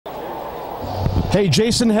Hey,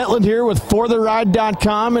 Jason Hetland here with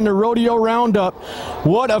ForTheRide.com and the Rodeo Round-Up.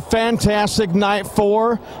 What a fantastic night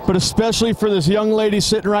but especially for this young lady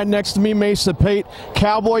sitting right next to me, Mesa Pate,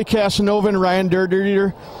 Cowboy Casanova and Ryan Dirt Eater.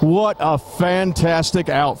 What a fantastic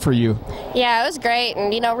out for you. Yeah, it was great.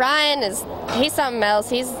 And, you know, Ryan he's something else.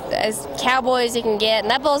 He's as cowboy as you can get.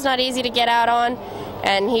 And that bull's not easy to get out on.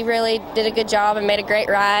 And he really did a good job and made a great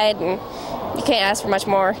ride. And you can't ask for much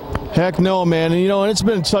more. Heck no, man. And, you know, it's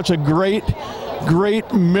been such a great,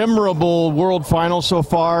 memorable World Final so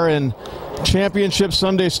far, and Championship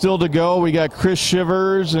Sunday still to go. We got Chris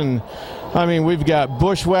Shivers, and I mean, we've got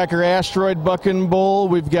Bushwhacker Asteroid Bucking Bull.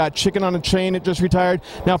 We've got Chicken on a Chain that just retired.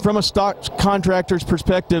 Now, from a stock contractor's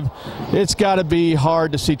perspective, it's got to be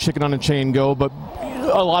hard to see Chicken on a Chain go, but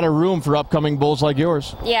a lot of room for upcoming bulls like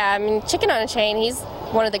yours. Yeah, I mean, Chicken on a Chain, he's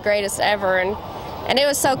one of the greatest ever, and it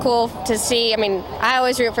was so cool to see. I mean, I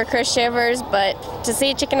always root for Chris Shivers, but to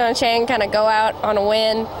see Chicken on a Chain kind of go out on a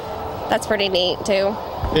win, that's pretty neat, too.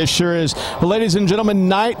 It sure is. Well, ladies and gentlemen,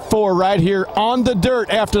 night 4 right here on the dirt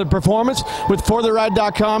after the performance with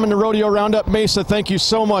ForTheRide.com and the Rodeo Roundup. Mesa, thank you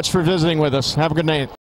so much for visiting with us. Have a good night.